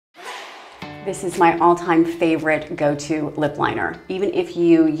This is my all-time favorite go-to lip liner. Even if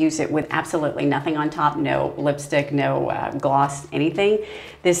you use it with absolutely nothing on top, no lipstick, no gloss, anything,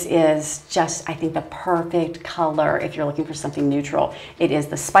 this is just, I think, the perfect color if you're looking for something neutral. It is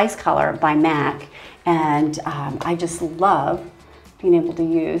the Spice color by M.A.C, and I just love being able to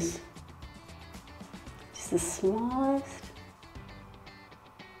use just the smallest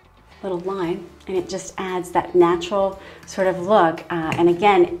little line, and it just adds that natural sort of look. And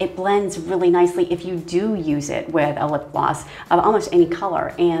again, it blends really nicely if you do use it with a lip gloss of almost any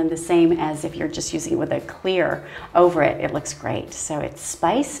color, and the same as if you're just using it with a clear over it, it looks great. So it's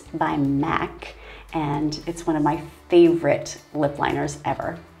Spice by M.A.C, and it's one of my favorite lip liners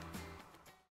ever.